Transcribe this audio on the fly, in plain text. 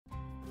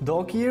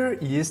Dog ear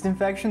yeast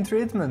infection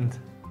treatment.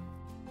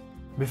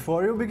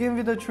 Before you begin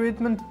with the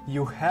treatment,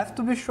 you have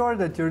to be sure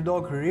that your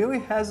dog really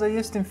has a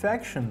yeast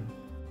infection.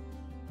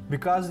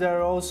 Because there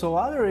are also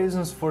other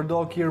reasons for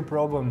dog ear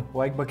problem,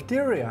 like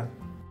bacteria.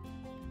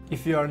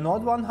 If you are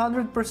not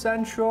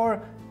 100%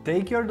 sure,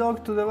 take your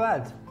dog to the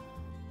vet.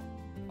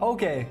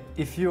 Okay,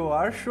 if you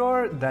are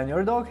sure, then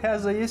your dog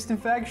has a yeast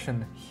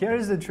infection. Here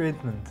is the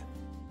treatment.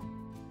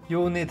 You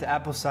will need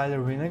apple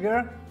cider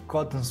vinegar,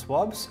 cotton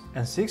swabs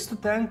and 6 to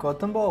 10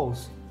 cotton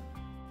balls.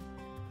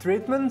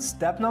 Treatment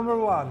step number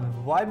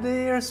 1. Wipe the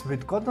ears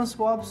with cotton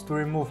swabs to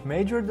remove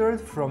major dirt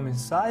from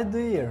inside the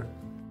ear.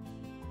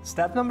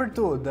 Step number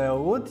 2.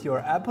 Dilute your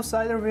apple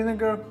cider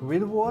vinegar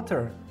with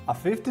water, a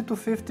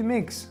 50-50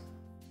 mix.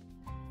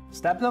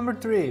 Step number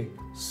 3.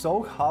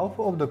 Soak half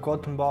of the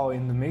cotton ball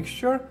in the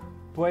mixture,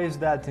 place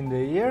that in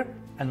the ear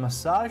and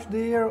massage the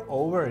ear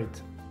over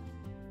it.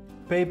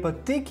 Pay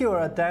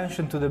particular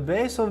attention to the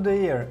base of the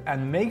ear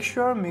and make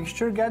sure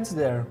mixture gets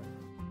there.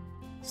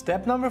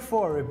 Step number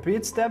 4.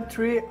 Repeat step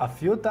 3 a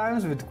few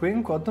times with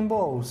clean cotton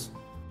balls.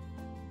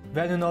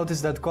 When you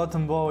notice that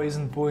cotton ball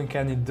isn't pulling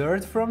any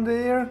dirt from the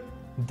ear,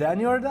 then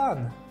you're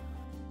done.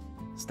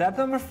 Step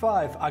number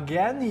 5.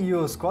 Again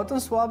use cotton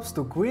swabs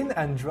to clean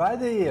and dry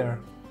the ear.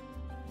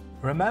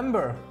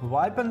 Remember,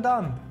 wipe and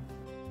dump.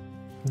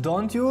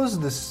 Don't use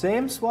the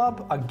same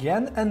swab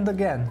again and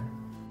again.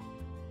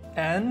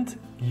 And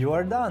you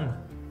are done.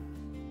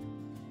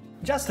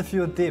 Just a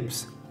few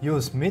tips.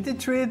 Use meaty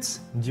treats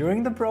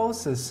during the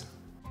process.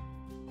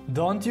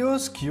 Don't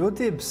use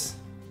Q-tips.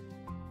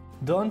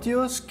 Don't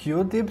use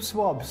Q-tip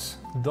swabs.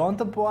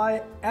 Don't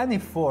apply any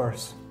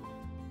force.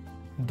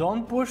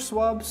 Don't push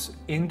swabs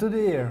into the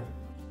ear.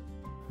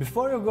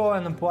 Before you go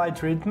and apply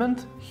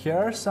treatment, here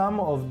are some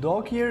of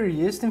dog ear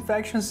yeast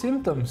infection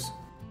symptoms.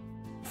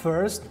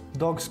 First,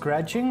 dog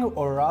scratching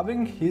or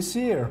rubbing his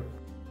ear.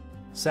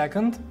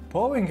 Second,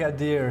 pawing at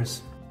the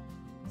ears.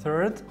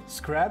 Third,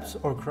 scraps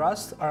or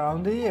crust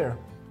around the ear.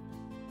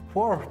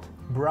 Fourth,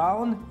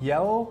 brown,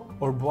 yellow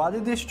or bloody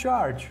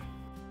discharge.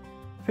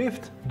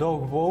 Fifth,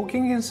 dog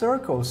walking in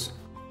circles.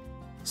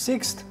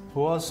 Sixth,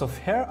 loss of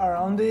hair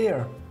around the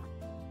ear.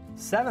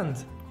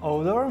 Seventh,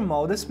 odor or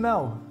moldy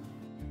smell.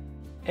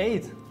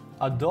 Eighth,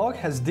 a dog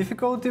has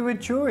difficulty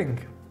with chewing.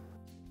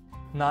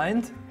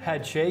 Ninth,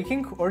 head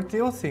shaking or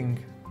tilting.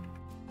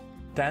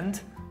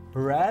 10th,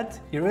 red,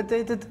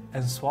 irritated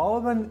and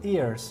swollen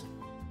ears.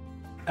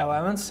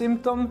 11th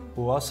symptom,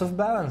 loss of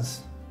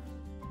balance.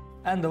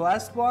 And the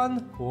last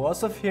one,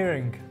 loss of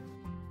hearing.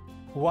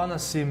 Wanna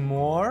see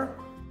more?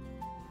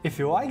 If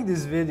you like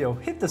this video,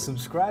 hit the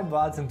subscribe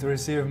button to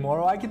receive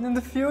more like it in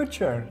the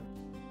future.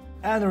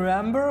 And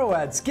remember,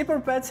 let's keep our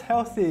pets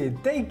healthy.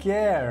 Take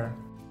care!